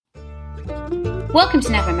Welcome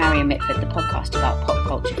to Never Marry a Mitford, the podcast about pop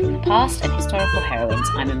culture from the past and historical heroines.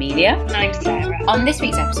 I'm Amelia. And I'm Sarah. On this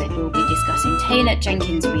week's episode, we'll be discussing Taylor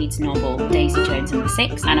Jenkins Reid's novel Daisy Jones and the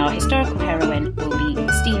Six, and our historical heroine will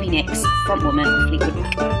be Stevie Nicks, frontwoman of Fleetwood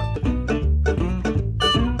Mac.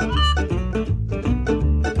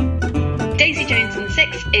 Daisy Jones and the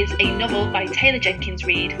Six is a novel by Taylor Jenkins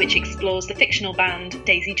Reid which explores the fictional band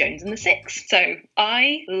Daisy Jones and the Six. So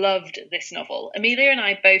I loved this novel. Amelia and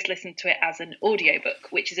I both listened to it as an audiobook,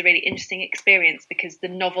 which is a really interesting experience because the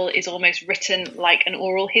novel is almost written like an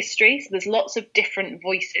oral history. So there's lots of different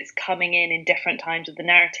voices coming in different times of the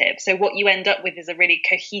narrative. So what you end up with is a really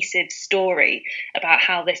cohesive story about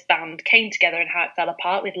how this band came together and how it fell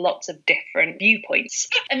apart with lots of different viewpoints.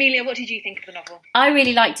 Amelia, what did you think of the novel? I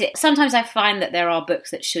really liked it. Sometimes I find that there are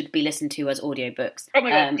books that should be listened to as audiobooks. Oh my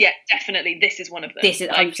God, yeah, definitely. This is one of them. This is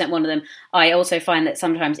 100% one of them. I also find that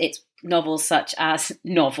sometimes it's novels such as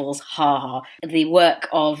the work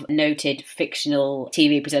of noted fictional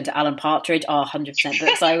TV presenter Alan Partridge are 100%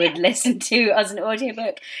 books I would listen to as an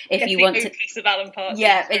audiobook if you want to. Of Alan Partridge.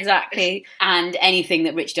 Yeah, exactly. And anything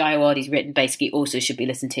that Rich Diawadi's written basically also should be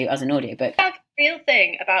listened to as an audiobook. Real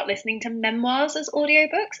thing about listening to memoirs as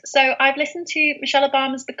audiobooks. So I've listened to Michelle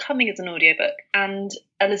Obama's Becoming as an audiobook and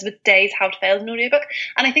Elizabeth Day's How to Fail as an audiobook.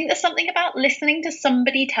 And I think there's something about listening to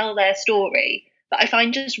somebody tell their story that I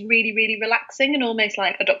find just really, really relaxing and almost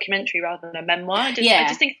like a documentary rather than a memoir. I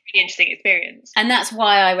just think it's a really interesting experience. And that's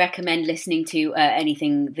why I recommend listening to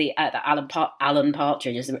anything that Alan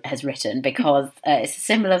Partridge has written, because it's a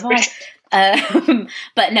similar vibe.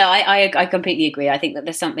 But no, I completely agree. I think that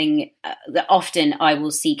there's something that often I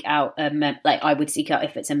will seek out, I would seek out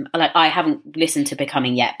if it's I haven't listened to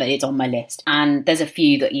Becoming yet, but it's on my list. And there's a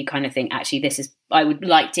few that you kind of think, actually, I would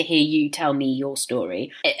like to hear you tell me your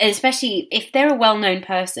story. Especially if they're a well-known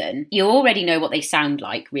person, you already know what they sound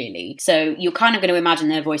like, really. So you're kind of going to imagine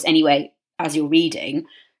their voice anyway as you're reading.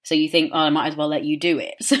 So you think, I might as well let you do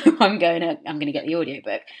it. So I'm going to get the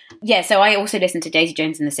audiobook. Yeah, so I also listened to Daisy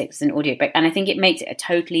Jones and the Six as an audiobook, and I think it makes it a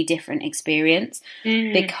totally different experience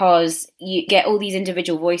because you get all these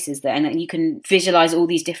individual voices there and you can visualise all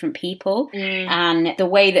these different people, and the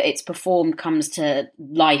way that it's performed comes to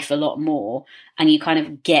life a lot more, and you kind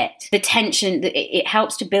of get the tension. It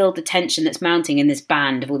helps to build the tension that's mounting in this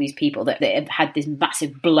band of all these people that have had this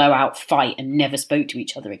massive blowout fight and never spoke to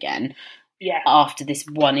each other again. Yeah. After this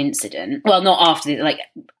one incident, well, not after,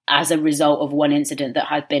 as a result of one incident that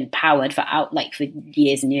had been powered for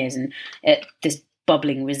years and years, and this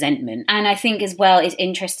bubbling resentment. And I think as well, it's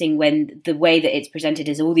interesting when the way that it's presented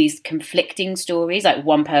is all these conflicting stories. Like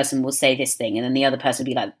one person will say this thing, and then the other person will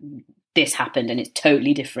be like, "This happened," and it's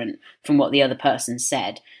totally different from what the other person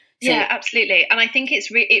said. So, yeah, absolutely. And I think it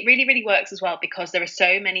really, really works as well because there are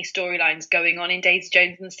so many storylines going on in Daisy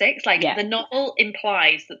Jones and the Six. The novel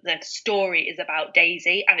implies that the story is about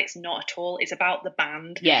Daisy, and it's not at all. It's about the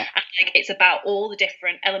band. Yeah. And it's about all the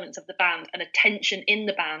different elements of the band, and a tension in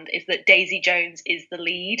the band is that Daisy Jones is the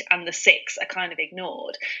lead and the Six are kind of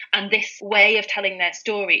ignored. And this way of telling their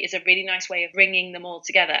story is a really nice way of bringing them all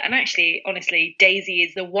together. And actually, honestly, Daisy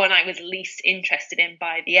is the one I was least interested in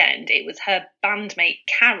by the end. It was her bandmate,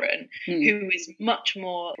 Karen, who is much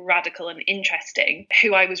more radical and interesting,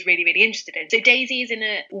 who I was really, really interested in. So Daisy is in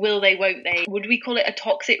a will they, won't they, would we call it a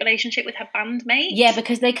toxic relationship with her bandmate? Yeah,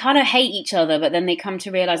 because they kind of hate each other, but then they come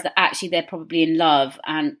to realise that actually they're probably in love.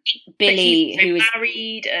 And Billy, who is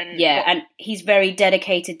married, and he's very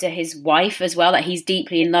dedicated to his wife as well. Like he's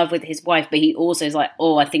deeply in love with his wife, but he also is like,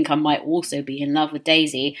 I think I might also be in love with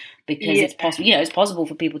Daisy, because it's possible. It's possible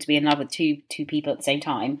for people to be in love with two people at the same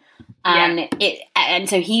time. And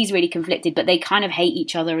so he's really conflicted, but they kind of hate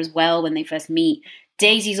each other as well when they first meet.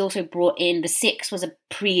 Daisy's also brought in, the Six was a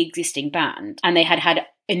pre-existing band, and they had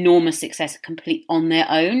enormous success complete on their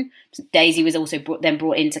own. So Daisy was also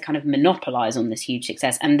brought in to kind of monopolise on this huge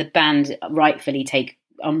success, and the band rightfully take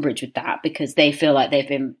umbrage with that because they feel like they've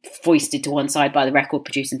been foisted to one side by the record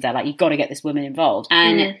producers. They're like, you've got to get this woman involved.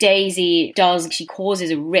 And Daisy she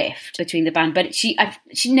causes a rift between the band, but she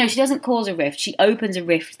doesn't cause a rift. She opens a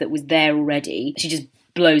rift that was there already. She just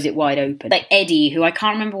blows it wide open. Like Eddie, who I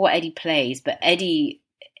can't remember what Eddie plays, but Eddie...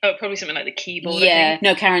 Oh, probably something like the keyboard. Yeah,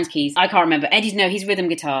 no, Karen's keys. I can't remember. He's rhythm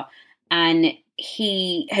guitar. And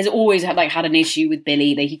he has always had an issue with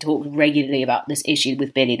Billy. He talks regularly about this issue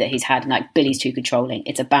with Billy that he's had, and Billy's too controlling.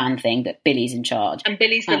 It's a band thing, that Billy's in charge. And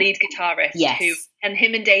Billy's the lead guitarist, yes. who And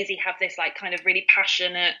him and Daisy have this like kind of really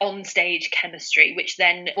passionate on-stage chemistry, which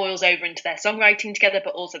then boils over into their songwriting together,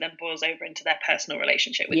 but also then boils over into their personal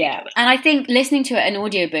relationship with each other. And I think listening to an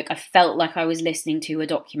audiobook, I felt like I was listening to a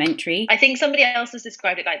documentary. I think somebody else has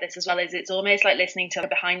described it like this as well, as it's almost like listening to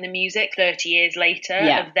behind the music 30 years later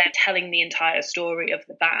of them telling the entire story of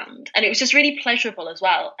the band. And it was just really pleasurable as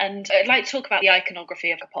well. And I'd like to talk about the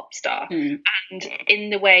iconography of a pop star, and in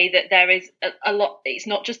the way that there is a lot, it's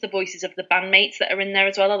not just the voices of the bandmates that are in there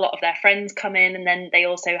as well. A lot of their friends come in, and then they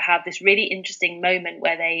also have this really interesting moment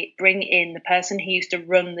where they bring in the person who used to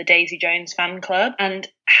run the Daisy Jones fan club, and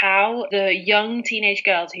how the young teenage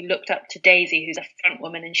girls who looked up to Daisy, who's a front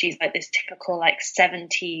woman, and she's like this typical like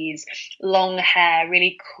 70s long hair,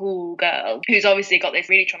 really cool girl who's obviously got this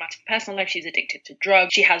really traumatic personal life. She's addicted to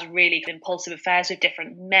drugs. She has really impulsive affairs with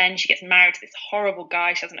different men. She gets married to this horrible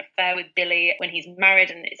guy. She has an affair with Billy when he's married,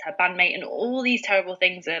 and it's her bandmate, and all these terrible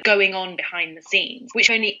things are going on behind the scenes, which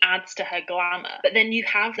only adds to her glamour. But then you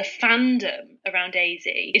have the fandom around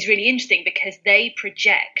Daisy is really interesting because they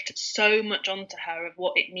project so much onto her of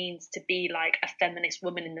what it means to be like a feminist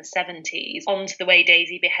woman in the 70s onto the way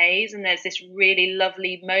Daisy behaves. And there's this really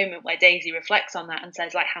lovely moment where Daisy reflects on that and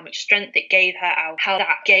says like how much strength it gave her, how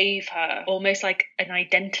that gave her almost like an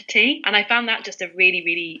identity. And I found that just a really,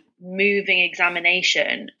 really moving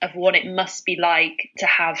examination of what it must be like to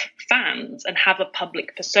have fans and have a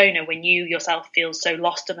public persona when you yourself feel so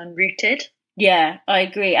lost and unrooted. Yeah, I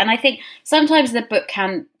agree. And I think sometimes the book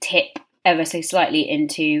can tip ever so slightly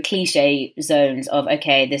into cliche zones of,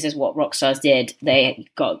 okay, this is what rock stars did. They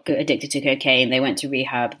got addicted to cocaine. They went to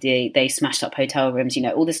rehab. They smashed up hotel rooms, you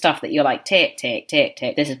know, all the stuff that you're like, tick, tick, tick,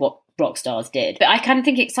 tick. This is what rock stars did. But I kind of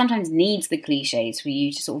think it sometimes needs the cliches for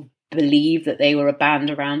you to sort of believe that they were a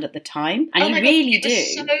band around at the time. And you really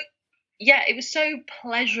do. It was so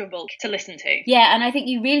pleasurable to listen to. Yeah, and I think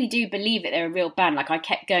you really do believe that they're a real band. Like, I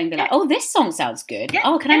kept going, like, oh, this song sounds good.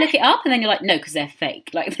 Yeah, can I look it up? And then you're like, no, because they're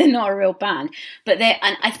fake. Like, they're not a real band. But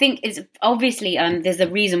and I think it's obviously, there's a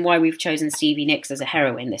reason why we've chosen Stevie Nicks as a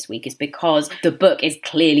heroine this week is because the book is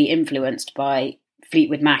clearly influenced by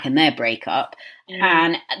Fleetwood Mac and their breakup.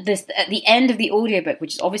 And this, at the end of the audiobook,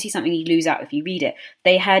 which is obviously something you lose out if you read it,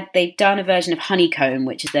 they've done a version of Honeycomb,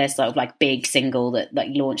 which is their sort of like big single that like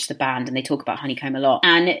launched the band, and they talk about Honeycomb a lot.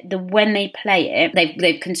 And when they play it,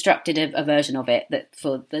 they've constructed a version of it that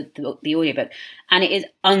for the audiobook, and it is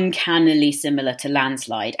uncannily similar to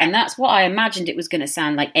Landslide. And that's what I imagined it was going to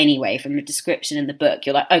sound like anyway. From the description in the book,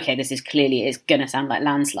 you're like, okay, this is going to sound like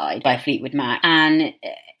Landslide by Fleetwood Mac, and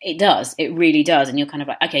it does. It really does. And you're kind of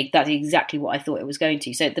like, okay, that's exactly what I thought it was going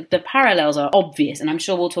to. So the parallels are obvious, and I'm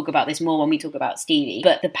sure we'll talk about this more when we talk about Stevie,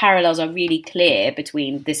 but the parallels are really clear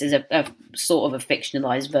between this is a sort of a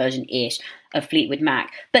fictionalized version-ish of Fleetwood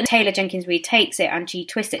Mac. But Taylor Jenkins Reid takes it and she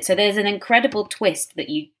twists it. So there's an incredible twist that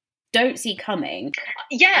you don't see coming.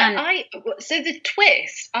 So the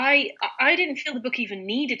twist, I didn't feel the book even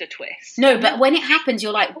needed a twist. No, but when it happens,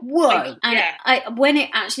 you're like, whoa. When it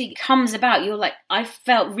actually comes about, you're like, I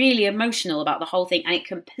felt really emotional about the whole thing, and it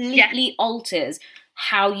completely alters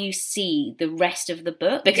how you see the rest of the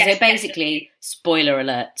book. Because so basically, spoiler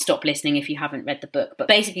alert, stop listening if you haven't read the book, but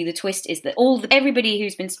basically the twist is that everybody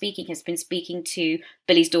who's been speaking has been speaking to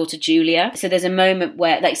Billy's daughter Julia. So there's a moment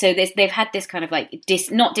where they've had this kind of like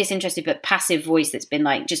not disinterested but passive voice that's been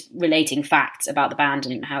like just relating facts about the band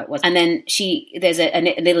and how it was, and then there's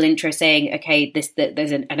a little intro saying, okay,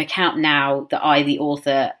 there's an account now that I, the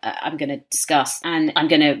author, I'm going to discuss, and I'm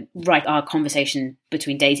going to write our conversation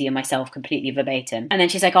between Daisy and myself completely verbatim. And then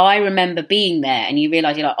she's like, oh, I remember being there. And you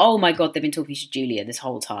realise, you're like, oh my God, they've been talking to Julia this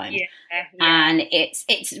whole time. Yeah. And it's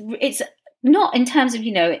not in terms of,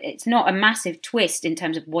 it's not a massive twist in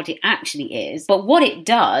terms of what it actually is. But what it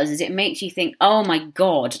does is it makes you think, oh my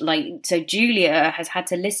God, like, so Julia has had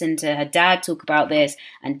to listen to her dad talk about this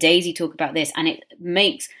and Daisy talk about this. And it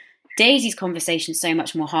makes Daisy's conversation so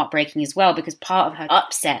much more heartbreaking as well, because part of her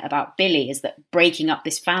upset about Billy is that breaking up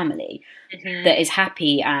this family that is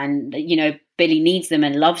happy, and Billy needs them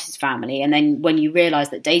and loves his family. And then when you realise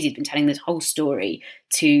that Daisy's been telling this whole story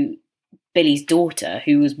to Billy's daughter,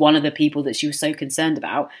 who was one of the people that she was so concerned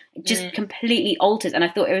about, it just completely alters. And I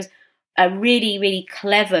thought it was a really, really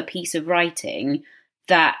clever piece of writing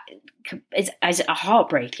that is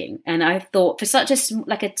heartbreaking. And I thought, for such a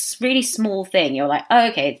really small thing, you're like, oh,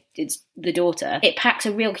 okay, it's the daughter. It packs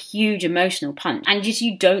a real huge emotional punch, and just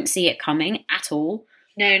you don't see it coming at all.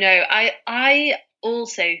 No, I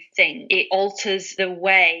also think it alters the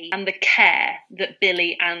way and the care that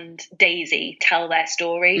Billy and Daisy tell their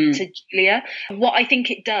story to Julia. What I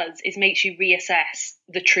think it does is makes you reassess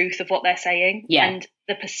the truth of what they're saying and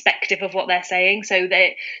the perspective of what they're saying. So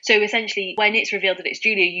essentially, when it's revealed that it's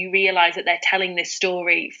Julia, you realise that they're telling this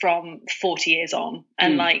story from 40 years on,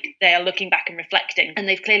 and like they are looking back and reflecting, and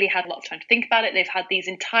they've clearly had a lot of time to think about it. They've had these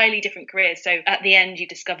entirely different careers. So at the end, you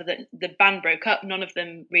discover that the band broke up. None of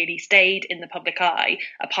them really stayed in the public eye,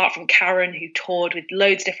 apart from Karen, who toured with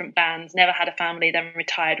loads of different bands, never had a family, then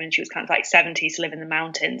retired when she was kind of like 70 to live in the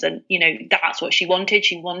mountains. And, you know, that's what she wanted.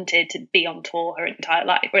 She wanted to be on tour her entire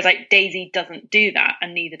life. Whereas like Daisy doesn't do that,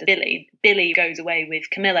 and neither does Billy. Billy goes away with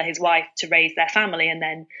Camilla, his wife, to raise their family, and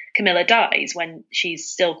then Camilla dies when she's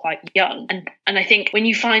still quite young. And I think when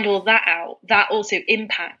you find all that out, that also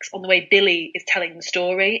impacts on the way Billy is telling the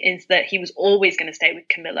story, is that he was always going to stay with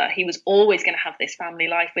Camilla. He was always going to have this family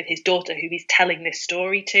life with his daughter, who he's telling this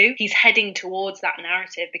story to. He's heading towards that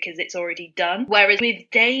narrative because it's already done. Whereas with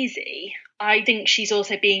Daisy, I think she's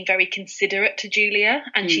also being very considerate to Julia,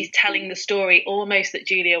 and she's telling the story almost that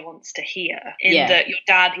Julia wants to hear, that your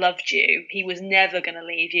dad loved you. He was never going to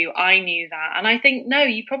leave you. I knew that. And I think, no,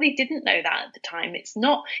 you probably didn't know that at the time. It's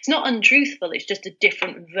not untruthful. It's just a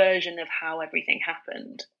different version of how everything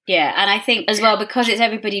happened. Yeah, and I think as well, because it's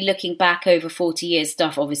everybody looking back over 40 years,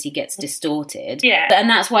 stuff obviously gets distorted. Yeah. And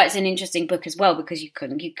that's why it's an interesting book as well, because you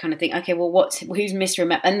kind of think, okay, well, who's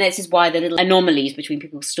misremembered? And this is why the little anomalies between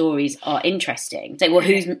people's stories are interesting. So, well,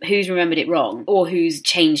 who's remembered it wrong, or who's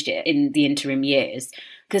changed it in the interim years?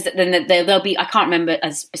 Because then there'll be, I can't remember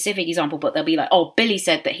a specific example, but they'll be like, oh, Billy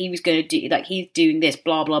said that he was going to do, like, he's doing this,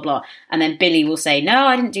 blah, blah, blah. And then Billy will say, no,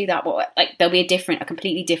 I didn't do that. But like, there'll be a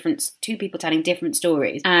completely different, two people telling different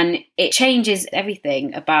stories. And it changes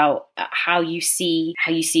everything about how you see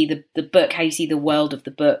the book, how you see the world of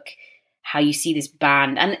the book, how you see this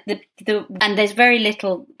band. And and there's very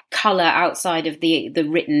little colour outside of the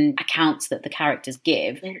written accounts that the characters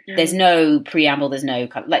give. Mm-hmm. There's no preamble, there's no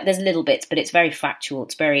colour. Like, there's little bits, but it's very factual,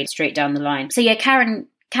 it's very straight down the line. So yeah, Karen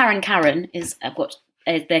is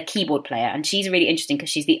their keyboard player, and she's really interesting because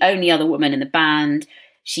she's the only other woman in the band.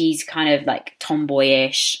 She's kind of like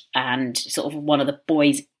tomboyish and sort of one of the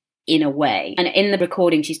boys in a way. And in the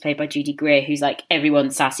recording, she's played by Judy Greer, who's like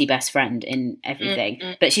everyone's sassy best friend in everything.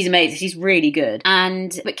 Mm-hmm. But she's amazing. She's really good.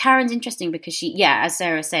 But Karen's interesting because as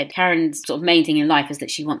Sarah said, Karen's sort of main thing in life is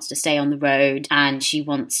that she wants to stay on the road and she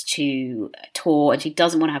wants to tour and she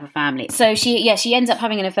doesn't want to have a family. So she ends up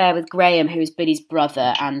having an affair with Graham, who is Billy's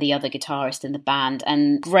brother and the other guitarist in the band.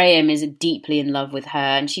 And Graham is deeply in love with her,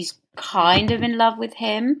 and she's kind of in love with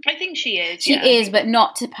him. I think she is. She is, but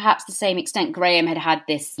not to perhaps the same extent. Graham had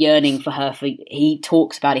this yearning for her he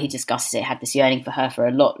talks about it, he discusses it, had this yearning for her for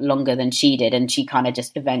a lot longer than she did, and she kind of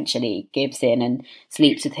just eventually gives in and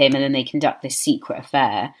sleeps with him, and then they conduct this secret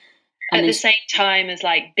affair. At the same time as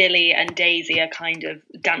like Billy and Daisy are kind of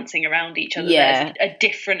dancing around each other, there's a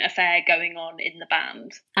different affair going on in the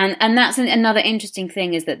band. And that's another interesting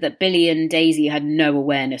thing, is that Billy and Daisy had no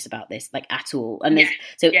awareness about this, like, at all. And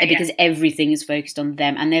because everything is focused on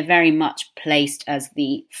them, and they're very much placed as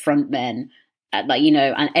the front men, like, you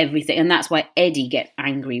know, and everything. And that's why Eddie gets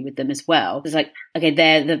angry with them as well. It's like, okay,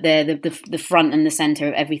 they're the front and the centre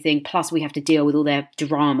of everything, plus we have to deal with all their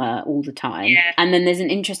drama all the time. Yeah. And then there's an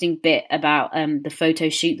interesting bit about the photo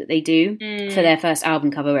shoot that they do for their first album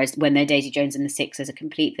cover, whereas when they're Daisy Jones and the Six as a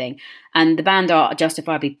complete thing. And the band are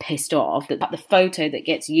justifiably pissed off that the photo that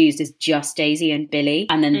gets used is just Daisy and Billy,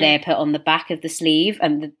 and then they're put on the back of the sleeve,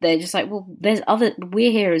 and they're just like, well,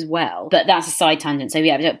 we're here as well. But that's a side tangent. So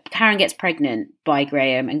yeah, Karen gets pregnant by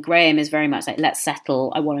Graham, and Graham is very much like, let's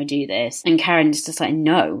settle, I want to do this. And Karen's just like,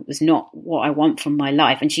 no, it's not what I want from my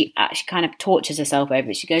life. And she kind of tortures herself over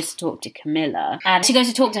it. She goes to talk to Camilla, and she goes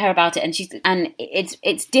to talk to her about it, and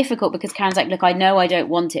it's difficult because Karen's like, look, I know I don't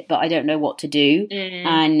want it, but I don't know what to do.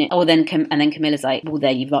 And then Camilla's like, well,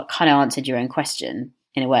 there, you've kind of answered your own question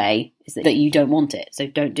in a way, is that you don't want it, so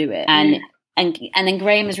don't do it. And then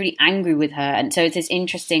Graham is really angry with her, and so it's this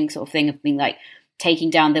interesting sort of thing of being like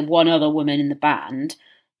taking down the one other woman in the band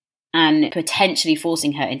and potentially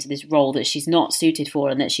forcing her into this role that she's not suited for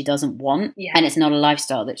and that she doesn't want, and it's not a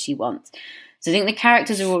lifestyle that she wants. So I think the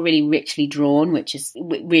characters are all really richly drawn, which is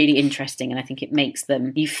really interesting, and I think it makes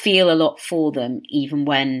you feel a lot for them, even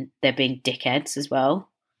when they're being dickheads as well.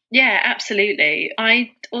 Yeah, absolutely.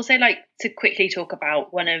 I also like to quickly talk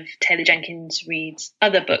about one of Taylor Jenkins Reid's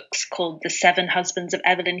other books called The Seven Husbands of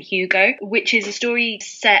Evelyn Hugo, which is a story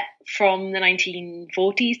set from the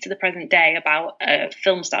 1940s to the present day about a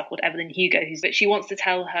film star called Evelyn Hugo, but she wants to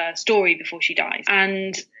tell her story before she dies,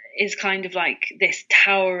 and is kind of like this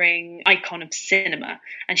towering icon of cinema.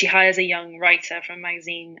 And she hires a young writer from a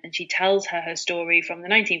magazine, and she tells her story from the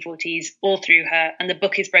 1940s all through her, and the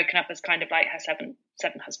book is broken up as kind of like her seven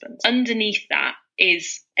husbands. Underneath that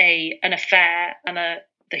is an affair, and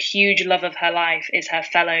the huge love of her life is her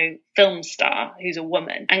fellow film star, who's a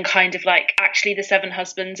woman, and kind of like actually the seven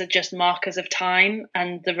husbands are just markers of time,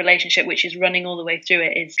 and the relationship which is running all the way through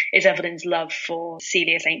it is Evelyn's love for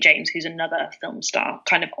Celia St. James, who's another film star,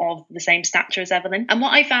 kind of the same stature as Evelyn. And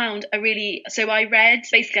what I found I read,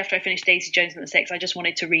 basically after I finished Daisy Jones and the Six, I just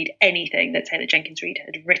wanted to read anything that Taylor Jenkins Reid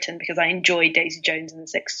had written because I enjoyed Daisy Jones and the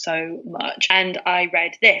Six so much. And I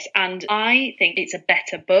read this, and I think it's a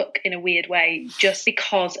better book in a weird way, just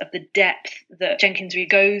because of the depth that Jenkins Reid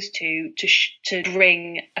goes to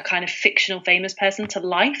bring a kind of fictional famous person to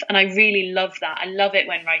life. And I really love that. I love it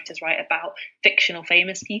when writers write about fictional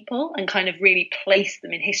famous people and kind of really place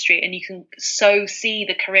them in history, and you can so see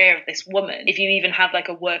the career of this woman, if you even have like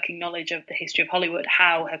a working knowledge of the history of Hollywood,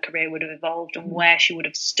 how her career would have evolved and where she would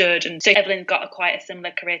have stood. And so Evelyn got quite a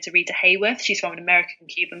similar career to Rita Hayworth. She's from an American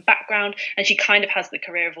Cuban background, and she kind of has the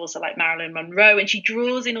career of also like Marilyn Monroe, and she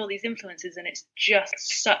draws in all these influences, and it's just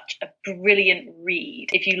such a brilliant read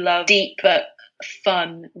if you love deep but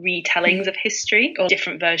fun retellings of history, or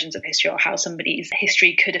different versions of history, or how somebody's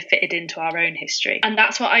history could have fitted into our own history. And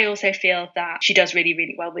that's what I also feel that she does really,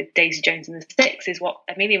 really well with Daisy Jones and the Six, is what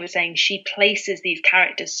Amelia was saying. She places these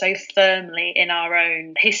characters so firmly in our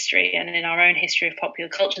own history and in our own history of popular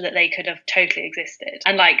culture that they could have totally existed.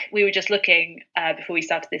 And like we were just looking before we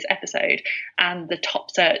started this episode, and the top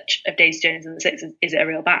search of Daisy Jones and the Six is it a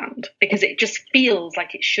real band? Because it just feels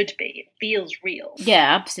like it should be. It feels real.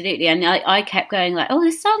 Yeah, absolutely. And I kept going like, oh,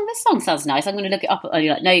 this song sounds nice. I'm going to look it up. And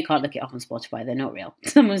you're like, no, you can't look it up on Spotify. They're not real.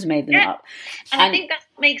 Someone's made them up. And I think that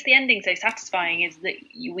makes the ending so satisfying, is that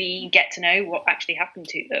we get to know what actually happened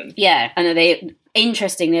to them. Yeah, and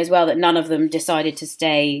interestingly as well, that none of them decided to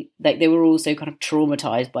stay. Like they were also kind of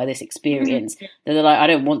traumatized by this experience. That they're like, I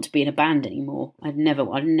don't want to be in a band anymore. I'd never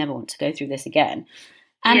want to go through this again.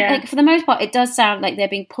 And like for the most part, it does sound like they're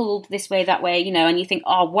being pulled this way, that way, you know. And you think,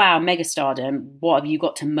 oh wow, megastardom. What have you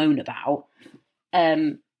got to moan about?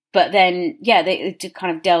 But then, it just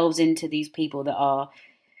kind of delves into these people that are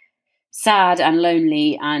sad and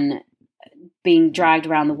lonely and being dragged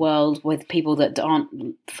around the world with people that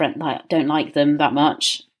don't like them that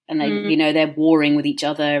much. And they, they're warring with each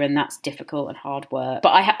other, and that's difficult and hard work. But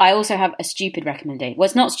I also have a stupid recommendation. Well,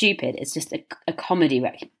 it's not stupid. It's just a comedy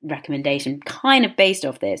recommendation, kind of based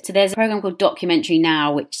off this. So there's a program called Documentary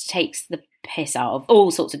Now, which takes the piss out of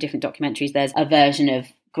all sorts of different documentaries. There's a version of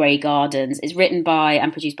Grey Gardens. It's written by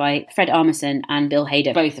and produced by Fred Armisen and Bill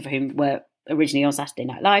Hader, both of whom were originally on Saturday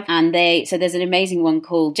Night Live. And so there's an amazing one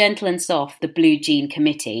called Gentle and Soft, the Blue Jean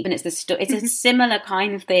Committee. And it's it's a similar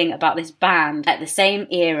kind of thing about this band at the same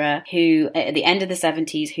era who, at the end of the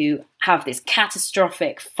 70s, who have this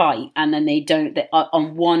catastrophic fight, and then they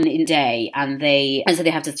on one day, and so they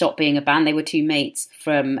have to stop being a band. They were two mates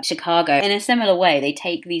from Chicago. In a similar way, they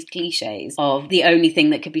take these cliches of the only thing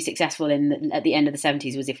that could be successful at the end of the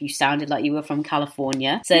 70s was if you sounded like you were from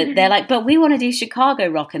California. So they're like, but we want to do Chicago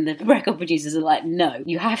rock, and the record producers are like, no,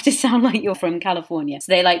 you have to sound like you're from California.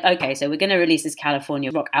 So they're like, okay, so we're going to release this California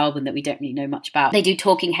rock album that we don't really know much about. They do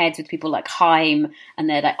talking heads with people like Haim, and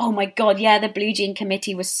they're like, oh my god, yeah, the Blue Jean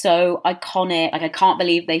Committee was so iconic, like I can't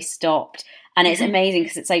believe they stopped. And it's amazing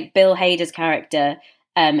because it's like Bill Hader's character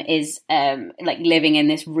is like living in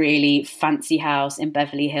this really fancy house in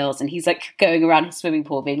Beverly Hills, and he's like going around his swimming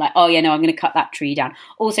pool being like, oh yeah, no, I'm going to cut that tree down.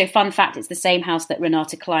 Also, fun fact, it's the same house that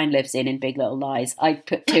Renata Klein lives in Big Little Lies. I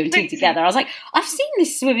put two and two together. I was like, I've seen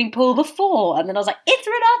this swimming pool before, and then I was like, it's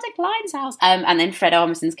Renata Klein's house. And then Fred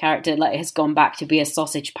Armisen's character has gone back to be a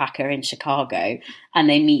sausage packer in Chicago, and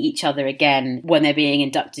they meet each other again when they're being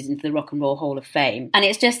inducted into the Rock and Roll Hall of Fame. And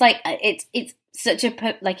it's just like it's such a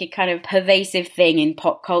kind of pervasive thing in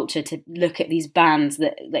pop culture to look at these bands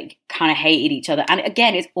that like kind of hated each other. And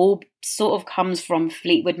again, it's all sort of comes from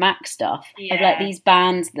Fleetwood Mac stuff of like these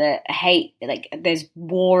bands that hate, like there's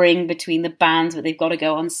warring between the bands, but they've got to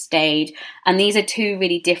go on stage. And these are two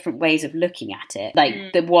really different ways of looking at it.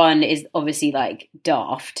 Like the one is obviously like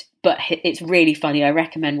daft, but it's really funny. I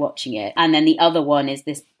recommend watching it. And then the other one is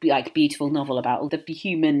this like beautiful novel about all the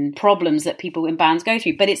human problems that people in bands go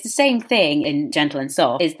through. But it's the same thing in Gentle and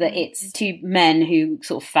Soft, is that it's two men who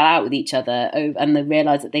sort of fell out with each other and they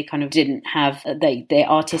realised that they kind of didn't have, their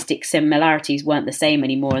artistic similarities weren't the same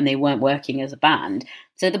anymore, and they weren't working as a band.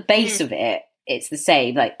 So the base of it, it's the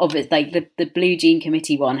same. Like the Blue Jean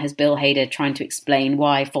Committee one has Bill Hader trying to explain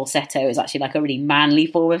why falsetto is actually like a really manly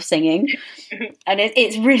form of singing, and it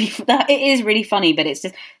is really funny. But it's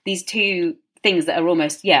just these two things that are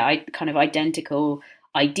almost kind of identical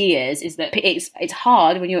ideas. Is that it's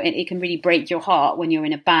hard when it can really break your heart when you're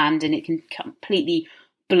in a band, and it can completely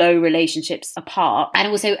blow relationships apart, and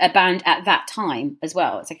also a band at that time as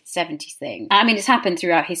well. It's like a 70s thing. I mean, it's happened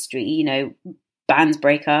throughout history, you know, bands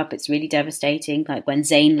break up, it's really devastating. Like when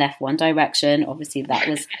Zayn left One Direction, obviously that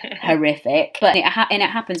was horrific, but it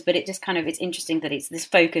happens. But it just kind of, it's interesting that it's this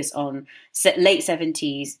focus on late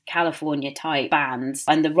 70s California type bands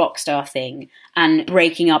and the rock star thing, and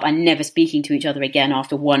breaking up and never speaking to each other again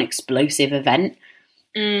after one explosive event.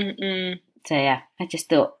 So yeah, I just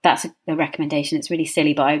thought that's a recommendation. It's really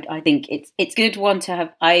silly, but I think it's good one to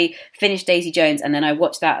have. I finished Daisy Jones and then I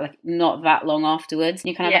watched that like not that long afterwards. And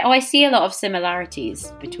you're kind of like, oh, I see a lot of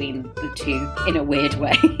similarities between the two in a weird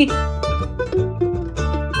way.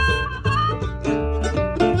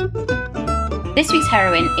 This week's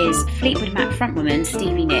heroine is Fleetwood Mac frontwoman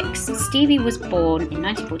Stevie Nicks. Stevie was born in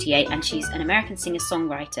 1948 and she's an American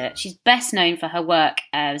singer-songwriter. She's best known for her work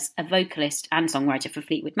as a vocalist and songwriter for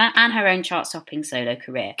Fleetwood Mac and her own chart-topping solo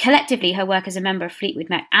career. Collectively, her work as a member of Fleetwood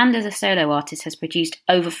Mac and as a solo artist has produced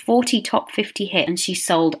over 40 top 50 hits, and she's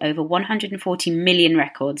sold over 140 million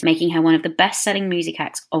records, making her one of the best-selling music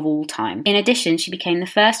acts of all time. In addition, she became the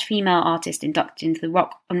first female artist inducted into the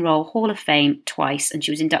Rock and Roll Hall of Fame twice, and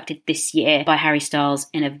she was inducted this year by Harry Styles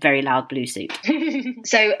in a very loud blue suit.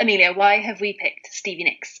 So, Amelia, why have we picked Stevie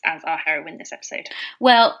Nicks as our heroine this episode?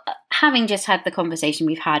 Well, having just had the conversation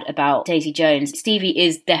we've had about Daisy Jones, Stevie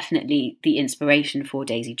is definitely the inspiration for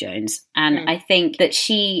Daisy Jones. And I think that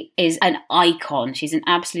she is an icon. She's an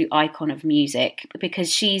absolute icon of music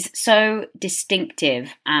because she's so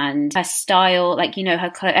distinctive, and her style, like, you know,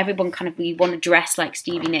 her everyone kind of, we want to dress like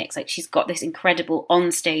Stevie Nicks. Like, she's got this incredible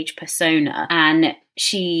onstage persona, and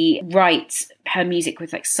she writes her music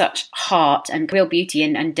with like such heart and real beauty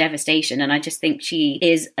and devastation. And I just think she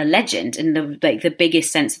is a legend in the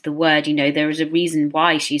biggest sense of the word. You know, there is a reason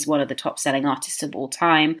why she's one of the top selling artists of all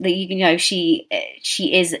time. You know, she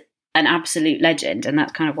is an absolute legend, and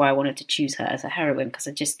that's kind of why I wanted to choose her as a heroine, because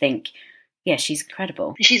I just think, yeah, she's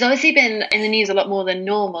incredible. She's obviously been in the news a lot more than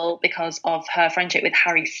normal because of her friendship with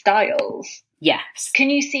Harry Styles. Yes.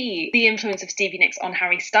 Can you see the influence of Stevie Nicks on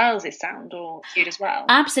Harry Styles' sound or feud as well?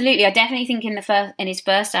 Absolutely. I definitely think in his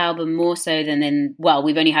first album more so than in, well,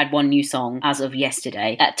 we've only had one new song as of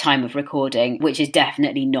yesterday at time of recording, which is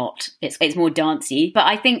definitely not, it's more dancey. But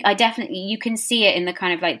I think you can see it in the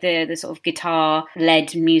kind of like the sort of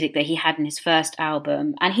guitar-led music that he had in his first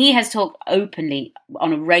album. And he has talked openly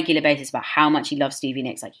on a regular basis about how much he loves Stevie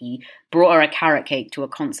Nicks. Like, he brought her a carrot cake to a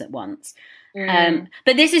concert once.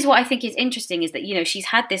 But this is what I think is interesting, is that, you know, she's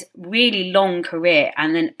had this really long career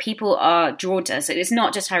and then people are drawn to her. So it's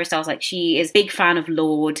not just Harry Styles. Like, she is a big fan of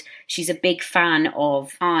Lorde. She's a big fan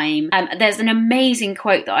of Time. There's an amazing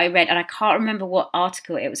quote that I read, and I can't remember what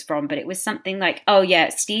article it was from, but it was something like, oh yeah,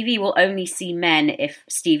 Stevie will only see men if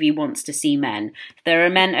Stevie wants to see men. If there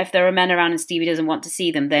are men around and Stevie doesn't want to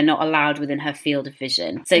see them, they're not allowed within her field of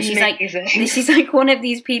vision. So she's like one of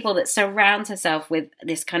these people that surrounds herself with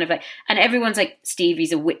this kind of like, and everyone's like,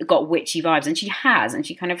 Stevie's got witchy vibes, and she has, and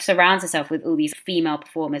she kind of surrounds herself with all these female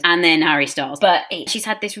performers, and then Harry Styles. But she's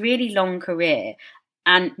had this really long career,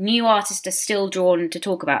 and new artists are still drawn to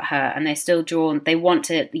talk about her, and they're still drawn, they want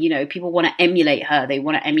to, you know, people want to emulate her, they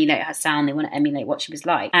want to emulate her sound, they want to emulate what she was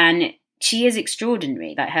like, and she is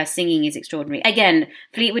extraordinary. Like, her singing is extraordinary. Again,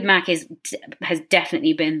 Fleetwood Mac has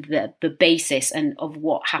definitely been the basis and of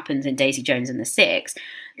what happens in Daisy Jones and the Six,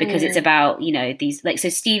 because it's about, you know, these, like, so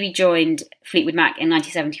Stevie joined Fleetwood Mac in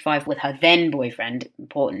 1975 with her then boyfriend,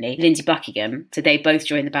 importantly, Lindsey Buckingham. So they both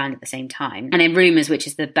joined the band at the same time. And then Rumours, which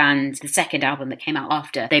is the second album that came out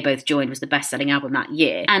after they both joined, was the best-selling album that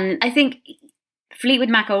year. And I think Fleetwood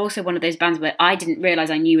Mac are also one of those bands where I didn't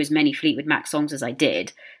realise I knew as many Fleetwood Mac songs as I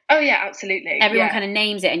did. Oh, yeah, absolutely. Everyone kind of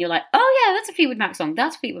names it and you're like, oh, yeah, that's a Fleetwood Mac song.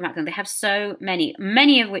 That's a Fleetwood Mac song. They have so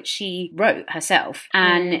many of which she wrote herself.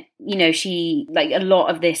 And, you know, she, like, a lot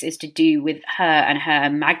of this is to do with her and her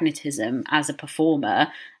magnetism as a performer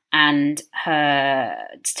and her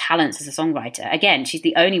talents as a songwriter. Again, she's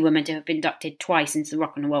the only woman to have been inducted twice into the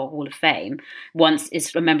Rock and Roll Hall of Fame. Once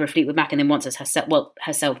as a member of Fleetwood Mac, and then once as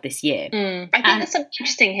herself this year. I think there's something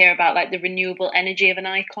interesting here about like the renewable energy of an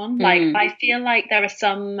icon. Like, I feel like there are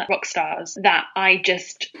some rock stars that I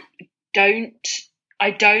just don't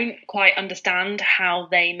quite understand how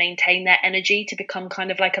they maintain their energy to become kind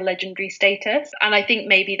of like a legendary status. And I think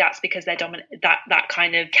maybe that's because they're that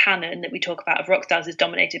kind of canon that we talk about of rock stars is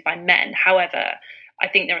dominated by men. However, I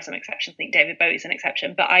think there are some exceptions. I think David Bowie's an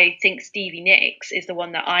exception, but I think Stevie Nicks is the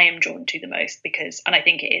one that I am drawn to the most because, and I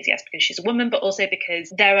think it is, yes, because she's a woman, but also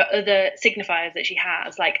because there are other signifiers that she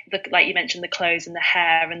has, like you mentioned, the clothes and the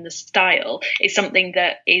hair and the style is something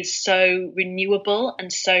that is so renewable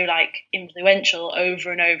and so like influential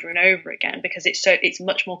over and over and over again because it's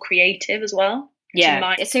much more creative as well.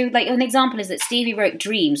 Yeah. So like an example is that Stevie wrote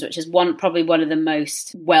Dreams, which is probably one of the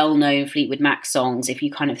most well-known Fleetwood Mac songs. If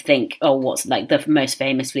you kind of think, oh, what's like the most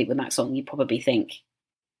famous Fleetwood Mac song, you probably think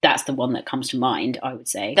that's the one that comes to mind, I would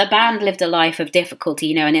say. The band lived a life of difficulty,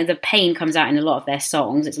 you know, and the pain comes out in a lot of their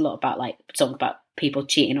songs. It's a lot about like songs about people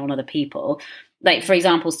cheating on other people. Like, for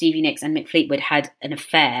example, Stevie Nicks and Mick Fleetwood had an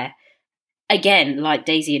affair, again, like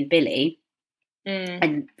Daisy and Billy,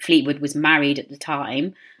 and Fleetwood was married at the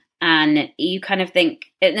time. And you kind of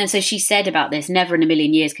think, and so she said about this, never in a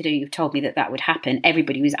million years could you have told me that would happen.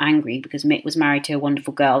 Everybody was angry because Mick was married to a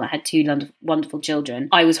wonderful girl that had 2 wonderful children.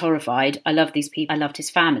 I was horrified. I loved these people. I loved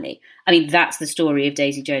his family. I mean, that's the story of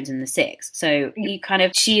Daisy Jones and the Six. So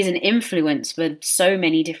she is an influence for so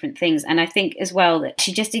many different things. And I think as well that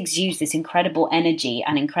she just exudes this incredible energy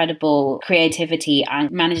and incredible creativity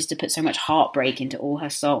and manages to put so much heartbreak into all her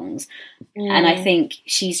songs. And I think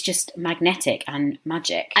she's just magnetic and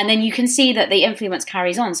magic. And then you can see that the influence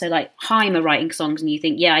carries on. So like Haim are writing songs and you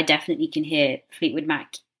think, yeah, I definitely can hear Fleetwood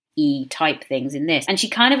Mac-y type things in this. And she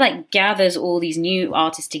kind of like gathers all these new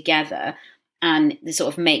artists together and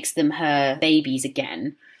sort of makes them her babies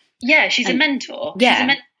again. Yeah, she's a mentor. Yeah. She's a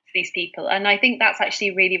mentor for these people. And I think that's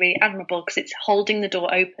actually really, really admirable because it's holding the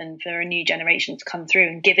door open for a new generation to come through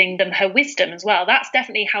and giving them her wisdom as well. That's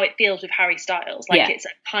definitely how it feels with Harry Styles. Like it's a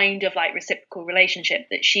kind of like reciprocal relationship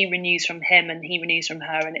that she renews from him and he renews from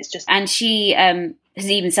her. And it's just... And she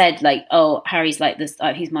has even said like, oh, Harry's like this,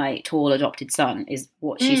 he's my tall adopted son is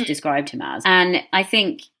what she's described him as. And I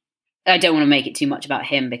think, I don't want to make it too much about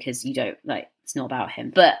him because you don't like, it's not about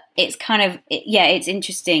him, but it's kind of, it's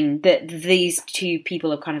interesting that these two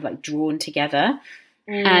people are kind of like drawn together.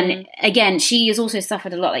 And again, she has also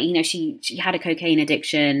suffered a lot. Like, you know, she had a cocaine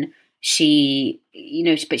addiction. But she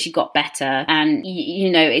got better, and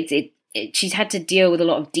she's had to deal with a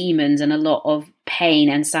lot of demons and a lot of pain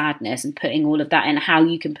and sadness, and putting all of that and how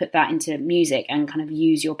you can put that into music and kind of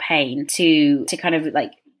use your pain to kind of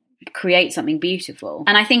like create something beautiful.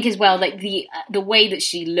 And I think as well, like the way that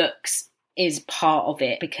she looks is part of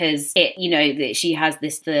it because that she has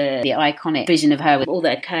the iconic vision of her with all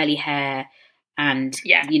the curly hair and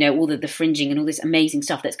all the fringing and all this amazing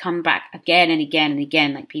stuff that's come back again and again and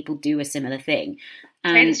again. Like people do a similar thing.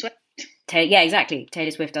 Taylor Swift. Yeah, exactly.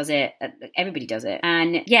 Taylor Swift does it. Everybody does it.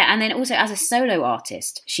 And and then also as a solo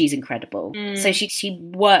artist, she's incredible. So she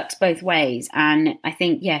works both ways. And I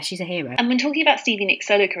think, she's a hero. And when talking about Stevie Nicks'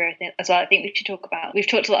 solo career as well, I think we've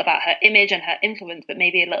talked a lot about her image and her influence, but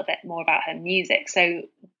maybe a little bit more about her music. So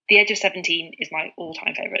The Edge of 17 is my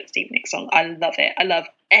all-time favourite Stevie Nicks song. I love it. I love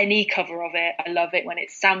any cover of it. I love it when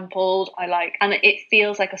it's sampled. And it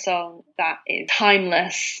feels like a song that is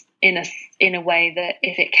timeless in a way that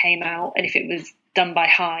if it came out and if it was done by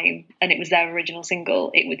Haim and it was their original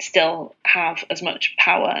single, it would still have as much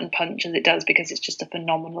power and punch as it does because it's got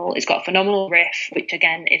a phenomenal riff, which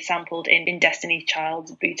again is sampled in Destiny's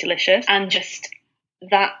Child's Bootylicious, and just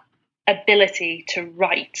that ability to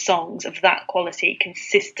write songs of that quality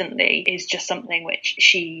consistently is just something which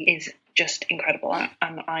she is just incredible at.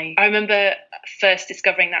 And I remember first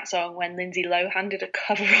discovering that song when Lindsay Lohan did a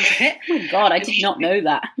cover of it. Oh my God, I did not know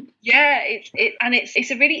that. Yeah,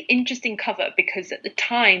 it's a really interesting cover because at the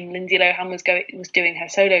time Lindsay Lohan was doing her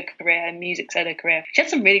solo career, her music solo career. She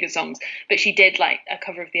had some really good songs, but she did like a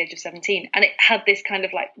cover of The Edge of 17, and it had this kind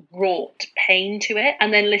of like wrought pain to it.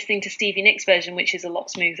 And then listening to Stevie Nicks' version, which is a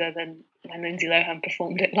lot smoother than when Lindsay Lohan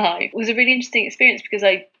performed it live, was a really interesting experience because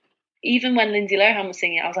even when Lindsay Lohan was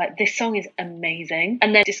singing it, I was like, this song is amazing.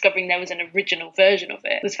 And then discovering there was an original version of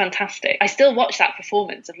it was fantastic. I still watch that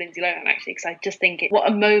performance of Lindsay Lohan, actually, because I just think what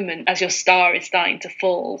a moment as your star is starting to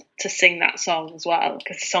fall to sing that song as well.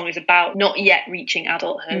 Because the song is about not yet reaching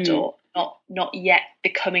adulthood or not yet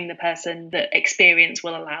becoming the person that experience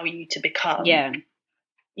will allow you to become.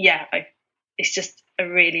 It's just a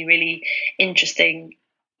really, really interesting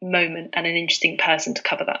moment and an interesting person to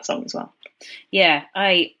cover that song as well. Yeah,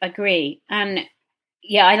 I agree. And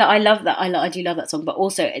I love that. I do love that song, but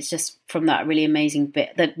also it's just from that really amazing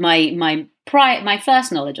bit that my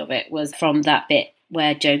first knowledge of it was from that bit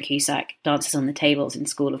where Joan Cusack dances on the tables in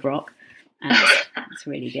School of Rock. And it's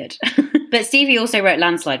really good. But Stevie also wrote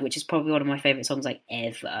Landslide, which is probably one of my favourite songs like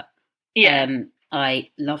ever. Yeah. I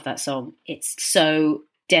love that song. It's so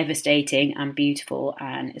devastating and beautiful,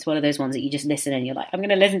 and it's one of those ones that you just listen and you're like, I'm going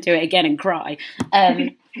to listen to it again and cry.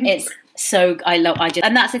 It's so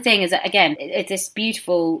and that's the thing, is that again, it's this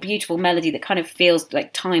beautiful melody that kind of feels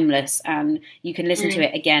like timeless, and you can listen to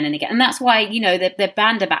it again and again. And that's why, you know, the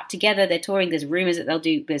band are back together, they're touring. There's rumours that that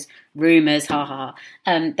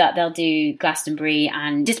they'll do Glastonbury,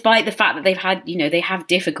 and despite the fact that they've had, you know, they have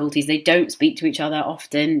difficulties, they don't speak to each other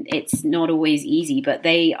often, it's not always easy, but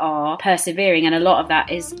they are persevering, and a lot of that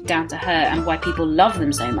is down to her, and why people love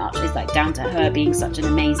them so much is like down to her being such an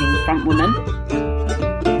amazing front woman.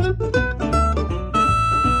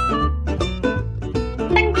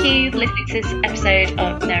 Thank you for listening to this episode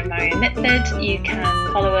of No Marion Mitford. You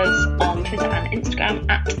can follow us on Twitter and Instagram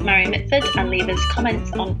at Marion Mitford, and leave us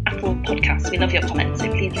comments on Apple Podcasts. We love your comments, so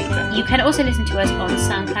please leave them. You can also listen to us on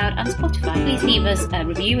SoundCloud and Spotify. Please leave us a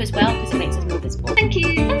review as well, because it makes us more visible. Thank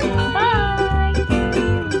you.